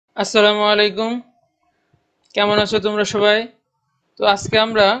আসসালামু আলাইকুম। কেমন আছো তোমরা সবাই? তো আজকে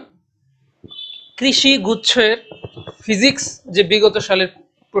আমরা কৃষি গুচ্ছের ফিজিক্স যে বিগত সালের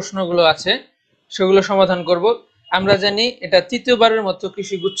প্রশ্নগুলো আছে সেগুলো সমাধান করব। আমরা জানি এটা তৃতীয়বারের মতো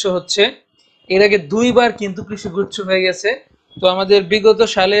কৃষি গুচ্ছ হচ্ছে। এর আগে দুইবার কিন্তু কৃষি গুচ্ছ হয়ে গেছে। তো আমাদের বিগত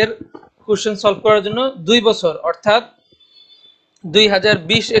সালের কোশ্চেন সলভ করার জন্য 2 বছর অর্থাৎ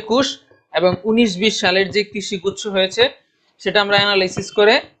 2020-21 এবং 19-20 সালের যে কৃষি গুচ্ছ হয়েছে সেটা আমরা অ্যানালাইসিস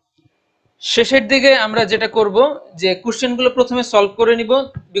করে শেষের দিকে আমরা যেটা করব যে কোশ্চেনগুলো প্রথমে সলভ করে নিব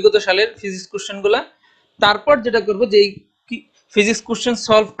বিগত সালের ফিজিক্স কোশ্চেনগুলো, তারপর যেটা করব যে ফিজিক্স কোশ্চেন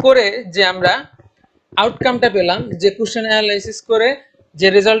সলভ করে যে আমরা আউটকামটা পেলাম, যে কোশ্চেন অ্যানালাইসিস করে যে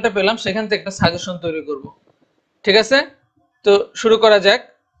রেজাল্টটা পেলাম সেখান থেকে একটা সাজেশন তৈরি করব। ঠিক আছে, তো শুরু করা যাক।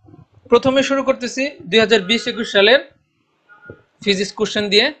 প্রথমে শুরু করতেছি 2020-21 সালের ফিজিক্স কোশ্চেন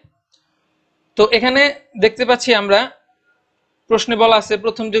দিয়ে। তো এখানে দেখতে পাচ্ছি আমরা প্রশ্নে বলা আছে,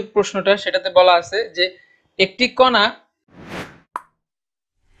 প্রথম যে প্রশ্নটা সেটাতে বলা আছে যে একটি কণা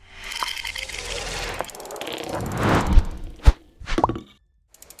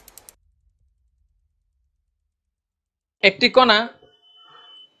একটি কণা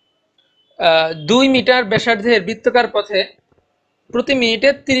 2 মিটার ব্যাসার্ধের বৃত্তাকার পথে প্রতি মিনিটে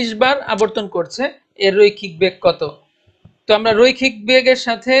 30 বার আবর্তন করছে, এর রৈখিক বেগ কত? তো আমরা রৈখিক বেগের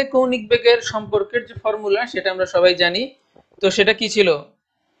সাথে কৌণিক বেগের সম্পর্কের যে ফর্মুলা সেটা আমরা সবাই জানি। তো সেটা কি ছিল?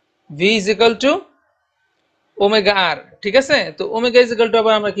 v is equal to omega r। ঠিক আছে, তো ওমেগা is equal to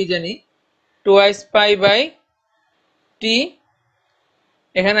আবার আমরা কি জানি? 2 পাই বাই টি,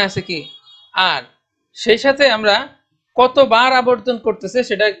 এখানে আছে কি r। সেই সাথে আমরা কতবার আবর্তন করতেছে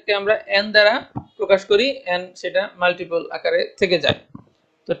সেটাকে আমরা n দ্বারা প্রকাশ করি, n সেটা মাল্টিপল আকারে থেকে যায়।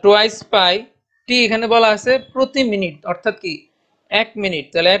 তো 2 পাই টি এখানে বলা আছে প্রতি মিনিট, অর্থাৎ কি 1 মিনিট,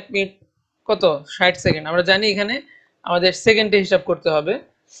 তাহলে 1 মিনিট কত? 60 সেকেন্ড। আমরা জানি এখানে আমাদের সেকেন্ডে হিসাব করতে হবে,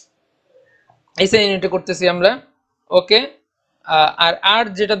 এই ইউনিটে করতেছি আমরা। ওকে, আর আর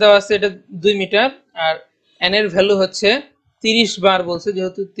যেটা দেওয়া আছে এটা 2 মিটার, আর n এর ভ্যালু হচ্ছে 30 বার বলছে,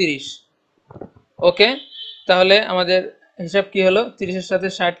 যেহেতু 30। ওকে, তাহলে আমাদের হিসাব কি হলো? 30 এর সাথে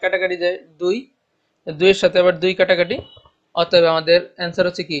 60 কাটাকাটি যায় 2, 2 এর সাথে আবার 2 কাটাকাটি, অতএব আমাদের অ্যান্সার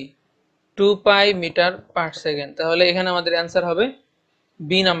হচ্ছে কি 2 পাই মিটার পার সেকেন্ড। তাহলে এখানে আমাদের অ্যান্সার হবে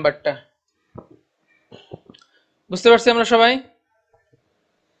বি নাম্বারটা। বুঝতে পারছি আমরা সবাই?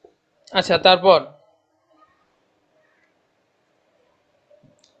 আচ্ছা, তারপর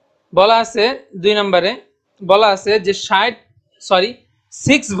বলা আছে 2 নম্বরে বলা আছে যে 6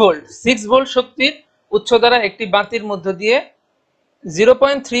 ভোল্ট শক্তির উৎস দ্বারা একটি বাতির মধ্য দিয়ে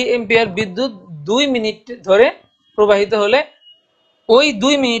 0.3 এম্পিয়ার বিদ্যুৎ 2 মিনিট ধরে প্রবাহিত হলে ওই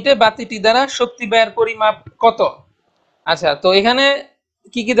 2 মিনিটে বাতিটি দ্বারা শক্তি ব্যয়ের পরিমাপ কত? আচ্ছা, তো এখানে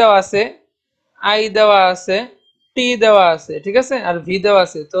কি কি দেওয়া আছে? আই দেওয়া আছে, টি দেওয়া আছে, ঠিক আছে, আর ভি দেওয়া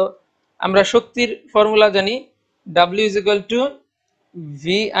আছে। তো আমরা শক্তির ফর্মুলা জানি, W is equal to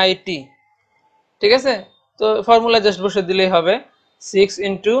VIT. ঠিক আছে, তো ফর্মুলা জাস্ট বসে দিলেই হবে। 6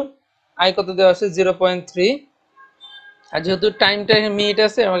 ইন্টু আই কত দেওয়া আছে 0.3, আর যেহেতু টাইমটা মিনিট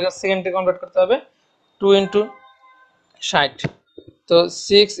আছে আমাকে সেকেন্ডে কনভার্ট করতে হবে, 2 ইন্টু 60। তো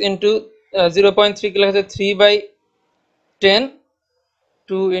 6 ইন্টু 0.3 কে লেখা যায় 3/10,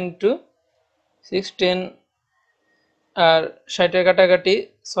 2 ইন্টু 6, 10, আর 60-এর কাটাকাটি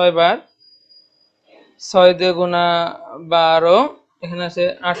 6 বার, 6 দিয়ে গুণা 12, এখানে আছে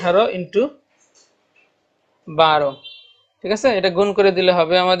 18 ইন্টু 12। ঠিক আছে, এটা গুণ করে দিলে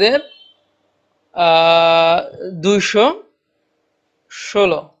হবে আমাদের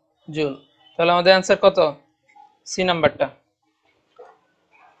 216 জুল। তাহলে আমাদের অ্যান্সার কত? সি নাম্বারটা।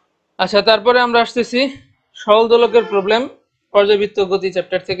 আচ্ছা, তারপরে আমরা আসতেছি সরল দোলকের প্রবলেম, পর্যাবৃত্ত গতি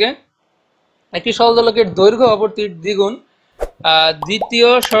চ্যাপ্টার থেকে। একটি সরল দোলকের দৈর্ঘ্য অপরটির দ্বিগুণ, দ্বিতীয়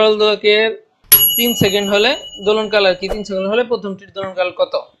সরল দোলকের 3 সেকেন্ড হলে দোলনকাল, আর কি 3 সেকেন্ড হলে প্রথমটির দোলনকাল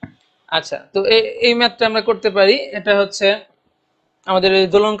কত? আচ্ছা, তো এই ম্যাথটা আমরা করতে পারি। এটা হচ্ছে আমাদের এই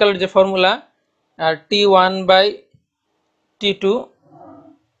দোলনকালের যে formula, R T1/T2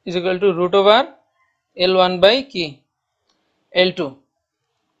 is equal to root over L1 by কি L2।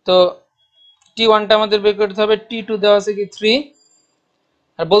 তো T1টা আমাদের বের করতে হবে, T2 দেওয়া আছে কি 3,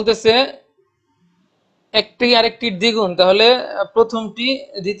 আর বলতেছে একটি আরেকটির দ্বিগুণ, তাহলে প্রথমটি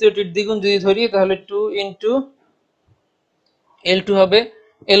দ্বিতীয়টির দ্বিগুণ যদি ধরি তাহলে 2 ইন্টু L2 হবে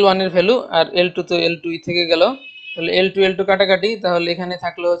L1 এর ভ্যালু, আর L2 তো L2 থেকে গেল, তাহলে L2 কাটাকাটি, তাহলে এখানে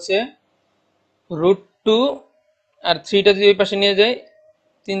থাকলো হচ্ছে √2, আর 3টা যদি ওই পাশে নিয়ে যাই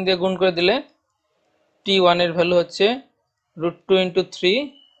 3 দিয়ে গুণ করে দিলে T1 এর ভ্যালু হচ্ছে √2 ইন্টু 3,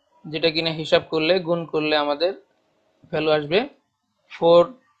 যেটা কিনা হিসাব করলে গুণ করলে আমাদের ভ্যালু আসবে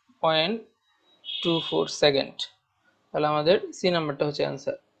 4.24 সেকেন্ড। তাহলে আমাদের সি নাম্বারটা হচ্ছে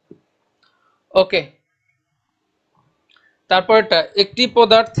অ্যান্সার। ওকে, তারপরটা, একটি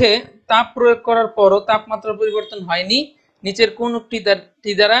পদার্থে তাপ প্রয়োগ করার পরও তাপমাত্রা পরিবর্তন হয়নি, নিচের কোন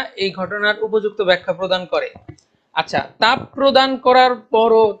উক্তিটি দ্বারা এই ঘটনার উপযুক্ত ব্যাখ্যা প্রদান করে? আচ্ছা, তাপ প্রদান করার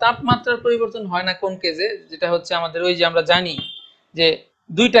পরও তাপমাত্রার পরিবর্তন হয় না কোন কেসে? যেটা হচ্ছে আমাদের ওই যে আমরা জানি যে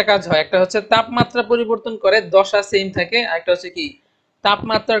দুইটা কাজ হয়, একটা হচ্ছে তাপমাত্রা পরিবর্তন করে দশা সেম থাকে, আর একটা হচ্ছে কি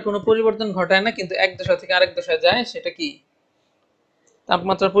তাপমাত্রার কোনো পরিবর্তন ঘটায় না কিন্তু এক দশা থেকে আরেক দশায় যায়, সেটা কি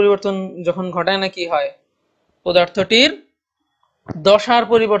তাপমাত্রার পরিবর্তন যখন ঘটায় না কি হয়, পদার্থটির দশার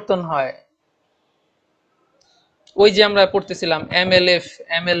পরিবর্তন হয়। ওই যে আমরা পড়তেছিলাম এমএলএফ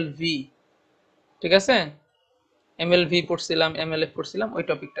এমএলভি, ঠিক আছে, এমএলভি পড়ছিলাম এমএলএফ পড়ছিলাম, ওই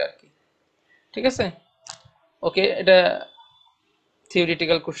টপিকটা আর কি, ঠিক আছে। ওকে, এটা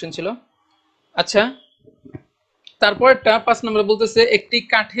থিওরিটিক্যাল কোশ্চেন ছিল। আচ্ছা, তারপরটা 5 নম্বরে বলতেছে একটি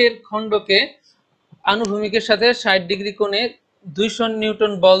কাঠের খণ্ডকে আনুভূমিকের সাথে 60 ডিগ্রি কোণে 200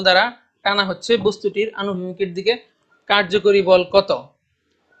 নিউটন বল দ্বারা টানা হচ্ছে, বস্তুটির আনুভূমিকের দিকে কার্যকরী বল কত?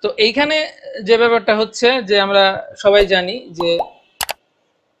 তো এইখানে যে ব্যাপারটা হচ্ছে যে আমরা সবাই জানি যে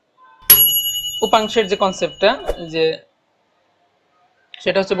উপাংশের যে কনসেপ্টটা, যে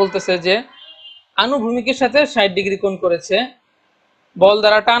সেটা হচ্ছে বলতেছে যে আনুভূমিকের সাথে 60 ডিগ্রি কোণ করেছে, বল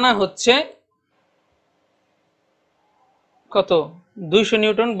দ্বারা টানা হচ্ছে কত, 200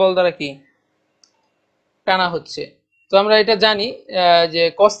 নিউটন বল দ্বারা কি টানা হচ্ছে। তো আমরা এটা জানি যে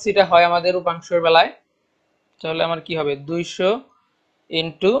cos থিটা হয় আমাদের উপাংশের বেলায়, তাহলে আমার কি হবে 200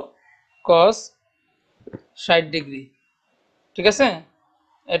 ইনটু cos 60 ডিগ্রি, ঠিক আছে।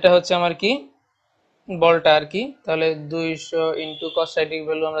 এটা হচ্ছে আমার কি বলটা আর কি, তাহলে 200 ইনটু cos 60 ডিগ্রি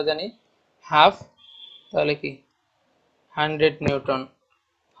ভ্যালু আমরা জানি হাফ, তাহলে কি 100 নিউটন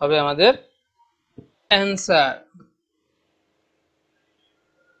হবে আমাদের অ্যান্সার।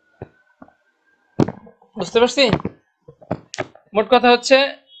 বুঝতে পারছি? মোট কথা হচ্ছে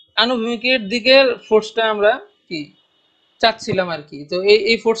আনুভূমিকের দিকের ফোর্সটা আমরা কি চাচ্ছিলাম আর কি। তো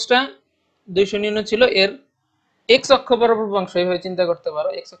এই ফোর্সটা 200 নিউটন ছিল, এর এক্স অক্ষ বরাবর উপাংশ, এইভাবে চিন্তা করতে পারো,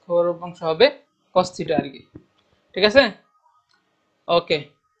 এক্স অক্ষ বরাবর উপাংশ হবে cos থিটা আর কি, ঠিক আছে। ওকে,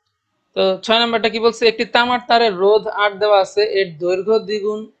 তো 6 নাম্বারটা কি বলছে, একটি তামার তারের রোধ 8 দেওয়া আছে, এর দৈর্ঘ্য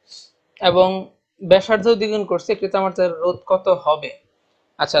দ্বিগুণ এবং ব্যাসার্ধ দ্বিগুণ করছে, একটি তামার তারের রোধ কত হবে?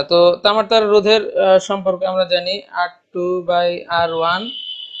 আচ্ছা, তো তামার তার রোধের সম্পর্কে আমরা জানি R2/R1,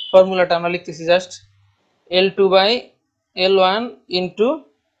 ফর্মুলাটা আমরা লিখতেছি জাস্ট L2/L1 ইন্টু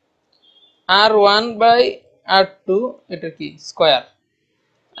R1/R2, এটা কি স্কয়ার,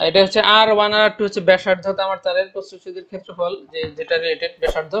 এটা হচ্ছে R1 আর R2 হচ্ছে ব্যাসার্ধ তামার তারের প্রস্থচ্ছেদের ক্ষেত্রফল, যেটা রিলেটেড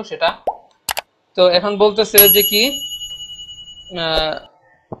ব্যাসার্ধ সেটা। তো এখন বলতেছে যে কি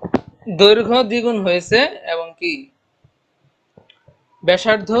দৈর্ঘ্য দ্বিগুণ হয়েছে এবং কি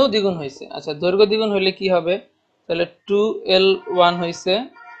ব্যাসার্ধ দ্বিগুণ হয়েছে। আচ্ছা, দৈর্ঘ্য দ্বিগুণ হলে কি হবে, তাহলে 2L1 হয়েছে,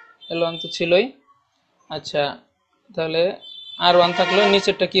 L1 তো ছিলই। আচ্ছা, তাহলে R1 থাকলো,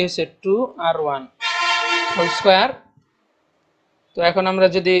 নিচেরটা কি হয়েছে 2R1 হোল স্কয়ার। তো এখন আমরা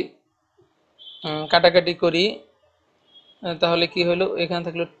যদি কাটাকাটি করি তাহলে কি হলো, এখানে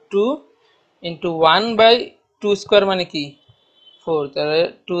থাকলো 2 ইন্টু 1/2 স্কয়ার মানে কি 4, তাহলে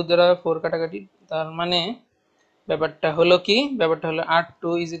 2 দ্বারা 4 কাটাকাটি, তার মানে ব্যাপারটা হলো কি, ব্যাপারটা হলো R2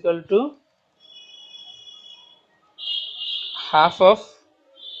 is equal to half of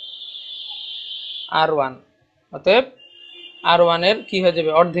R1, অতএব R1 এর কি হয়ে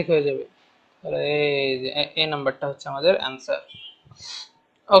যাবে, অর্ধেক হয়ে যাবে। তাহলে এই নাম্বারটা হচ্ছে আমাদের অ্যান্সার।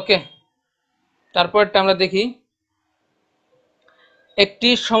 ওকে, তারপরটা আমরা দেখি, একটি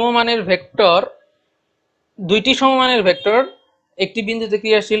সমমানের ভেক্টর, দুইটি সমমানের ভেক্টর একটি বিন্দুতে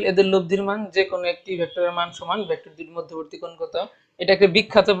ক্রিয়াশীল, এদের লব্ধির মান যে কোনো একটি ভেক্টরের মান সমান, ভেক্টর দুটির মধ্যবর্তী কোণ কত? এটা একটা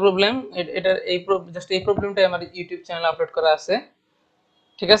বিখ্যাত প্রবলেম, এটা এই প্রবলেমটাই আমার ইউটিউব চ্যানেলে আপলোড করা আছে,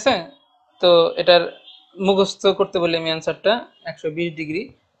 ঠিক আছে। তো এটার মুখস্থ করতে বলি আমি অ্যান্সারটা 120 ডিগ্রি,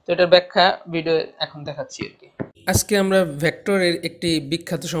 তো এটার ব্যাখ্যা ভিডিও এখন দেখাচ্ছি আর কি। আজকে আমরা ভেক্টরের একটি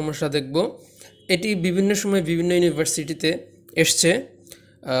বিখ্যাত সমস্যা দেখব, এটি বিভিন্ন সময় বিভিন্ন ইউনিভার্সিটিতে এসছে।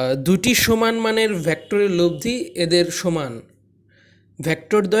 দুটি সমান মানের ভেক্টরের লব্ধি এদের সমান,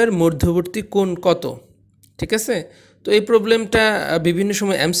 ভেক্টর দ্বয়ের মধ্যবর্তী কোণ কত? ঠিক আছে, তো এই প্রবলেমটা বিভিন্ন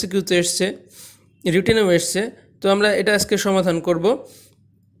সময় এমসিকিউতে এসছে, রিটেনেও এসছে, তো আমরা এটা আজকে সমাধান করব।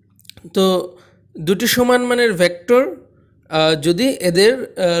 তো দুটি সমান মানের ভেক্টর যদি এদের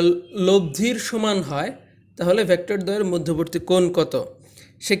লব্ধির সমান হয় তাহলে ভেক্টর দ্বয়ের মধ্যবর্তী কোণ কত?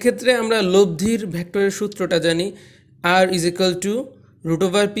 সেক্ষেত্রে আমরা লব্ধির ভেক্টরের সূত্রটা জানি, r is equal to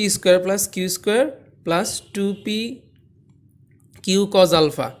 √p square plus Q square plus 2p Q cos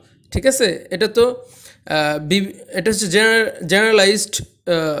alpha, ঠিক আছে। এটা তো এটা হচ্ছে জেনারেলাইজড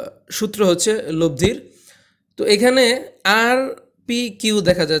সূত্র হচ্ছে লব্ধির। তো এখানে আর পি কিউ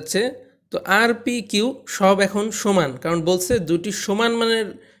দেখা যাচ্ছে, তো আর পি কিউ সব এখন সমান, কারণ বলছে দুটি সমান মানের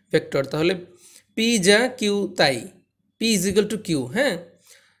ভেক্টর, তাহলে পি যা কিউ তাই, P is equal to Q. হ্যাঁ,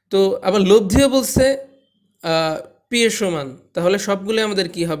 তো আবার লব্ধিও বলছে পি এর সমান, তাহলে সবগুলো আমাদের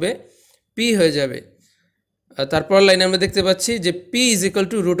কি হবে, পি হয়ে যাবে। তারপর লাইনে আমরা দেখতে পাচ্ছি যে P is equal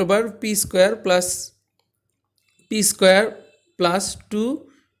to root over P square plus 2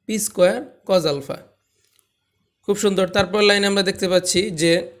 P square cos alpha. খুব সুন্দর। তারপর লাইনে আমরা দেখতে পাচ্ছি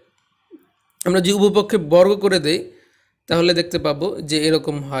যে আমরা যদি উভয়পক্ষে বর্গ করে দেই তাহলে দেখতে পাবো যে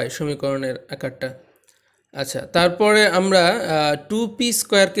এরকম হয় সমীকরণের আকারটা। আচ্ছা, তারপরে আমরা 2p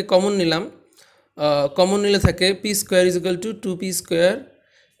স্কোয়ারকে কমন নিলাম। কমন নিলে থাকে P square is equal to 2p square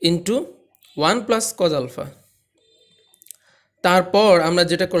into 1 plus cos alpha. তারপর আমরা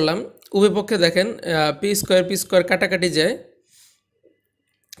যেটা করলাম, উভয়পক্ষে দেখেন পি স্কোয়ার কাটাকাটি যায়,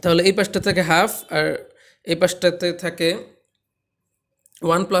 তাহলে এই পাশটা থেকে হাফ আর এই পাশটাতে থাকে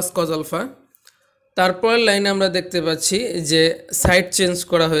 1 প্লাস কজ আলফা। তারপর লাইনে আমরা দেখতে পাচ্ছি যে সাইড চেঞ্জ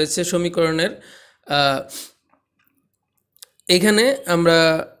করা হয়েছে সমীকরণের। এখানে আমরা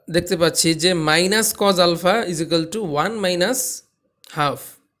দেখতে পাচ্ছি যে minus cos alpha is equal to 1 minus half.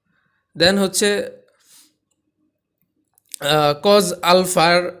 দেন হচ্ছে কজ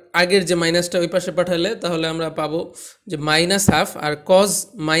আলফার আগের যে মাইনাসটা ওই পাশে পাঠালে তাহলে আমরা পাবো যে মাইনাস হাফ, আর কজ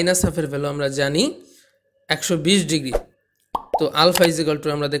মাইনাস হাফের ভ্যালু আমরা জানি 120 ডিগ্রি। তো আলফা ইজ ইকুয়াল টু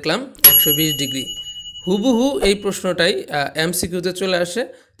আমরা দেখলাম 120 ডিগ্রি। হুবহু এই প্রশ্নটাই এমসিকিউতে চলে আসে।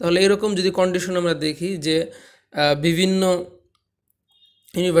 তাহলে এরকম যদি কন্ডিশন আমরা দেখি যে বিভিন্ন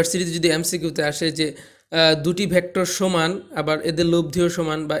ইউনিভার্সিটিতে যদি এমসিকিউতে আসে যে দুটি ভেক্টর সমান আবার এদের লব্ধিও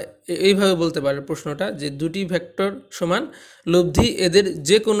সমান, বা এইভাবে বলতে পারে প্রশ্নটা যে দুটি ভেক্টর সমান, লব্ধি এদের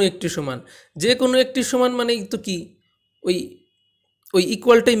যে কোনো একটি সমান। যে কোনো একটি সমান মানে তো কি, ওই ওই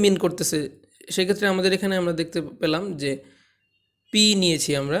ইকুয়ালটাই মিন করতেছে। সেক্ষেত্রে আমাদের এখানে আমরা দেখতে পেলাম যে পি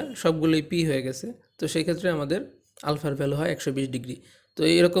নিয়েছি আমরা, সবগুলোই পি হয়ে গেছে। তো সেই ক্ষেত্রে আমাদের আলফার ভ্যালু হয় 120 ডিগ্রি। তো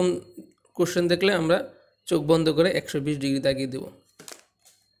এরকম কোশ্চেন দেখলে আমরা চোখ বন্ধ করে 120 ডিগ্রি দাগিয়ে দেবো।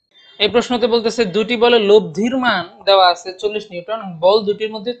 এই প্রশ্নতে বলতেছে দুটি বলের লব্ধির মান দেওয়া আছে 40 নিউটন, বল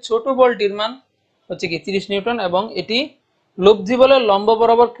দুটির মধ্যে ছোট বলটির মান হচ্ছে কি 30 নিউটন, এবং এটি লব্ধি বলের লম্ব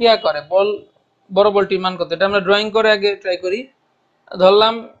বরাবর ক্রিয়া করে। বড় বলটির মান কত, এটা আমরা ড্রয়িং করে আগে ট্রাই করি।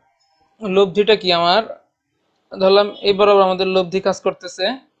 ধরলাম লব্ধিটা কি আমার, ধরলাম এই বরাবর আমাদের লব্ধি কাজ করতেছে,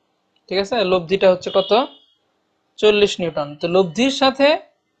 ঠিক আছে। লব্ধিটা হচ্ছে কত, 40 নিউটন। তো লব্ধির সাথে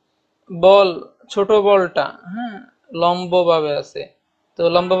বল, ছোট বলটা, হ্যাঁ, লম্বভাবে আছে, তো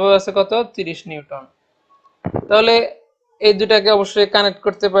লম্বভাবে আছে কত, 30 নিউটন। তাহলে এই দুটাকে অবশ্যই কানেক্ট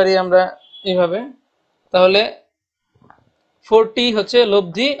করতে পারি আমরা এইভাবে। তাহলে 40 হচ্ছে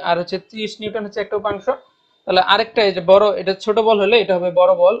লব্ধি আর হচ্ছে 30 নিউটন হচ্ছে একটা উপাংশ। তাহলে আরেকটা, এই যে বড়, এটা ছোট বল হলে এটা হবে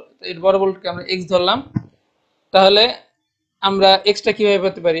বড় বল, এই বড় বলকে আমরা x ধরলাম। তাহলে আমরা এক্সটা কিভাবে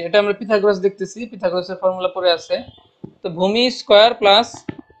পেতে পারি, এটা আমরা পিথাগোরাস দেখতেছি, পিথাগোরাসের ফর্মুলা পড়ে আছে। তো ভূমি স্কয়ার প্লাস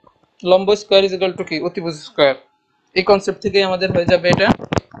লম্ব স্কয়ার ইজ ইকুয়াল টু কি, অতিভুজ স্কয়ার। এই কনসেপ্ট থেকেই আমাদের হয়ে যাবে এটা।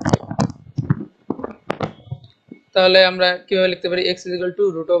 তাহলে আমরা কিভাবে লিখতে পারি, x is equal to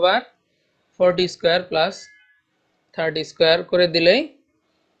root over 40 square plus 30 square করে দিলেই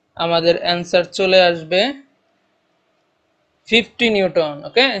আমাদের অ্যান্সার চলে আসবে 50 নিউটন।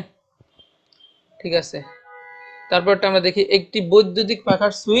 ওকে, ঠিক আছে। তারপরটা আমরা দেখি, একটি বৈদ্যুতিক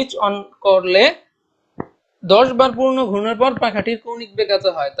পাখার সুইচ অন করলে 10 বার পূর্ণ ঘূর্ণনের পর পাখাটির কৌণিক বেগ এত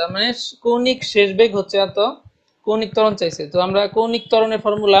হয়। তার মানে কৌণিক শেষ বেগ হচ্ছে এত, কৌণিক ত্বরণ চাইছে। তো আমরা কৌণিক ত্বরণের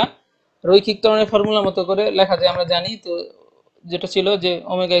ফর্মুলা রৈখিক ত্বরণের ফর্মুলা মতো করে লেখা যায়, আমরা জানি। তো যেটা ছিল যে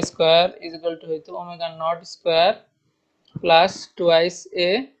omega square is equal to হইতো omega not square plus twice A,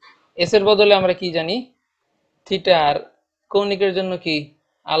 S এর বদলে আমরা কি জানি, থিটা, আর কৌণিকের জন্য কি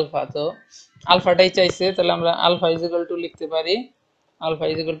আলফা। তো আলফাটাই চাইছে, তাহলে আমরা আলফা ইজ ইকুয়াল টু লিখতে পারি, আলফা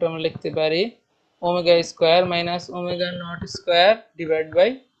ইজ ইকুয়াল টু আমরা লিখতে পারি omega square minus omega not square divide by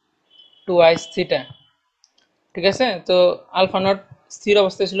twice theta, ঠিক আছে। তো আলফা নট স্থির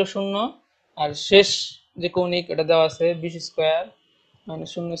অবস্থায় ছিল 0, আর শেষ যে কৌণিক এটা দেওয়া আছে 20 square minus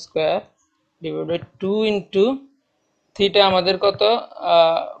 0 square divide by 2 into theta আমাদের কত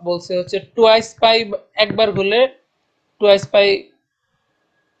বলছে হচ্ছে টুয়াইস পাই, একবার ঘুরলে টুয়াইস পাই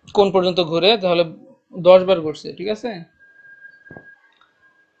কোন পর্যন্ত ঘুরে, তাহলে 10 বার ঘুরছে, ঠিক আছে।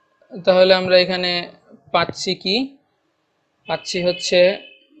 তাহলে আমরা এখানে পাচ্ছি কি, পাচ্ছি হচ্ছে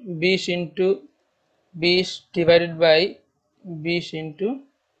 20 into 20 divided by 20 into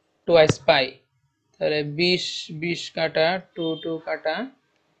twice পাই। তাহলে 20 20 কাটা 2 2 কাটা,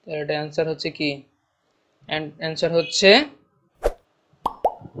 তাহলে এটা অ্যান্সার হচ্ছে কি, অ্যান্সার হচ্ছে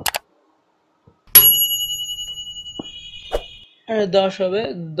 10 হবে,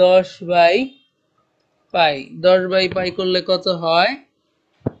 10 বাই পাই। 10 বাই পাই করলে কত হয়,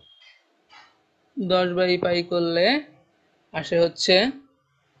 10/পাই করলে আসে হচ্ছে,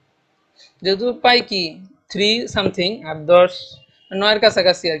 যেহেতু পাই কি 3 সামথিং আর 10 9 এর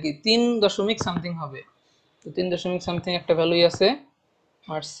কাছাকাছি আর কি 3 দশমিক সামথিং হবে। তো 3 দশমিক সামথিং একটা ভ্যালুই আছে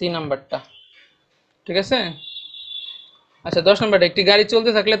আর সি নাম্বারটা। ঠিক আছে। আচ্ছা 10 নাম্বারটা, একটি গাড়ি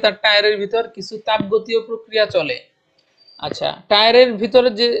চলতে থাকলে তার টায়ারের ভিতর কিছু তাপগতীয় প্রক্রিয়া চলে। আচ্ছা টায়ারের ভিতরে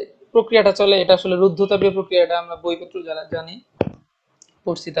যে প্রক্রিয়াটা চলে এটা আসলে রুদ্ধতাপীয় প্রক্রিয়া, এটা আমরা বইপত্র যারা জানি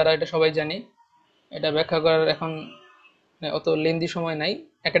পড়ছি তারা এটা সবাই জানি। এটা ব্যাখ্যা করার এখন অত লেন্দি সময় নাই,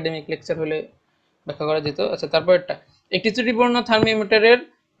 একাডেমিক লেকচার হলে ব্যাখ্যা করা যেত। আচ্ছা তারপরটা, একটি ত্রুটিপূর্ণ থার্মোমিটারের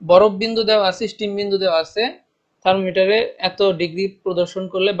বরফ বিন্দু দেওয়া আছে, স্টিম বিন্দু দেওয়া আছে, থার্মোমিটারে এত ডিগ্রি প্রদর্শন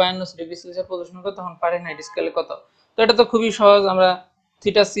করলে 52 ডিগ্রি সেলসিয়াস প্রদর্শন করে, তখন ফারেনহাইট স্কেলে কত? তো এটা তো খুবই সহজ, আমরা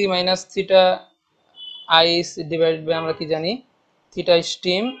theta C minus theta ice divided by আমরা কি জানি থিটা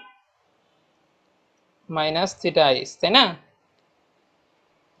স্টিম মাইনাস থিটা আইস, তাই না?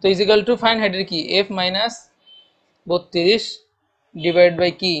 তো ইজ ইকুয়াল টু ফারেনহাইটের কি এফ মাইনাস 32 ডিভাইড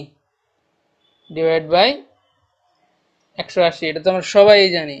বাই কি ডিভাইড বাই 180, এটা তো আমরা সবাই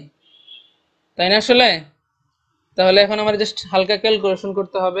জানি, তাই না আসলে? তাহলে এখন আমার জাস্ট হালকা ক্যালকুলেশন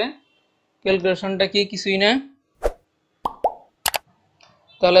করতে হবে। ক্যালকুলেশনটা কি, কিছুই না।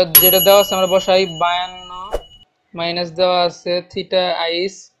 তাহলে যেটা দেওয়া আছে আমরা বসাই 52 মাইনাস দেওয়া আছে theta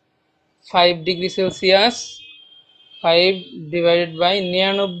ice 5 degree Celsius 5 divided by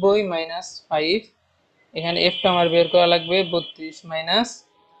 99 minus 5, এখানে এফটা আমার বের করা লাগবে 32 মাইনাস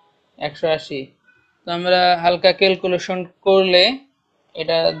 180। তো আমরা হালকা ক্যালকুলেশন করলে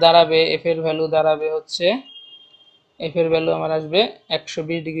এটা দাঁড়াবে, এফ এর ভ্যালু দাঁড়াবে হচ্ছে, এফ এর ভ্যালু আমার আসবে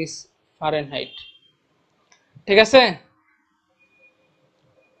 120 ডিগ্রি ফারেনহাইট। ঠিক আছে,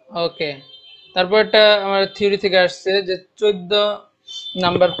 ওকে। তারপরটা আমার থিওরি থেকে আসছে যে 14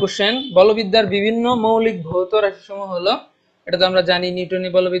 নাম্বার কোশ্চেন, বলবিদ্যার বিভিন্ন মৌলিক ভৌত রাশিসমূহ হলো, এটা তো আমরা জানি নিউটনি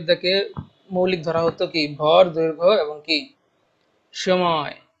বলবিদ্যাকে মৌলিক ধরা হতো কি ভর, দৈর্ঘ্য এবং কি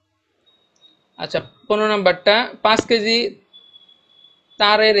সময়। আচ্ছা 15 নাম্বারটা, 5 কেজি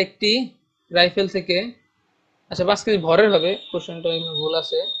তারের একটি রাইফেল থেকে, আচ্ছা 5 কেজি ভরের হবে, কোশ্চেনটা এখানে ভুল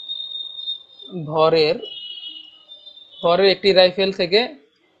আছে, ভরের ভরের একটি রাইফেল থেকে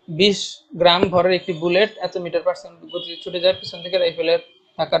 20 গ্রাম ভরের একটি বুলেট এত মিটার পার সেকেন্ড গতিতে ছুটে যায়, পিছন থেকে রাইফেলের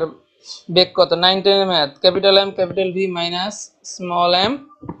থাকার বেগ কত? 9 10 math, capital M capital V minus small M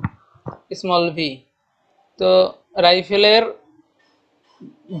small V. তো রাইফেলের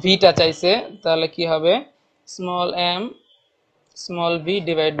ভিটা চাইছে, তাহলে কি হবে small M small V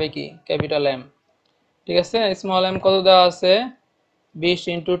divide by কি ক্যাপিটাল এম। ঠিক আছে, স্মল এম কত দেওয়া আছে 20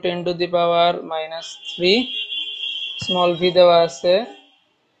 into 10 to the power minus 3, small V দেওয়া আছে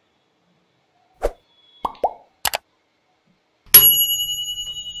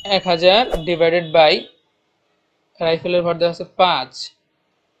 1000 ডিভাইডেড বাই রাইফেলের ভর দেওয়া আছে 5।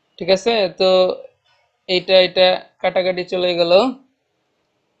 ঠিক আছে, তো এটা কাটাকাটি চলে গেল,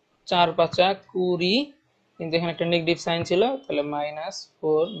 4 5 20, কিন্তু এখানে একটা নেগেটিভ সাইন ছিল, তাহলে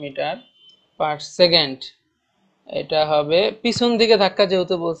 -4 মিটার পার সেকেন্ড। এটা হবে পিছন দিকে ধাক্কা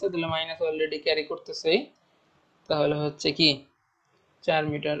যেহেতু বলছে, তাহলে মাইনাস অলরেডি ক্যারি করতেছেই, তাহলে হচ্ছে কি 4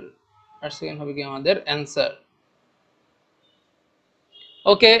 মিটার পার সেকেন্ড হবে কি আমাদের অ্যান্সার।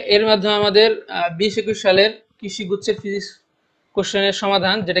 ওকে, এর মাধ্যমে আমাদের 20-21 সালের কৃষি গুচ্ছের ফিজিক্স কোশ্চেনের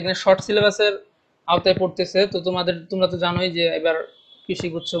সমাধান, যেটা কিনা শর্ট সিলেবাসের আওতায় পড়তেছে। তো তোমরা তো জানোই যে এবার কৃষি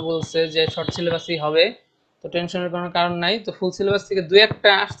গুচ্ছ বলছে যে শর্ট সিলেবাসই হবে, তো টেনশনের কোনো কারণ নাই। তো ফুল সিলেবাস থেকে দুই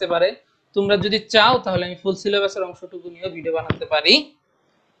একটা আসতে পারে, তোমরা যদি চাও তাহলে আমি ফুল সিলেবাসের অংশটুকু নিয়েও ভিডিও বানাতে পারি,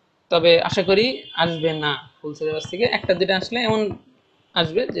 তবে আশা করি আসবে না। ফুল সিলেবাস থেকে একটা দুটো আসলে এমন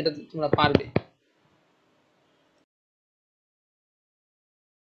আসবে যেটা তোমরা পারবে।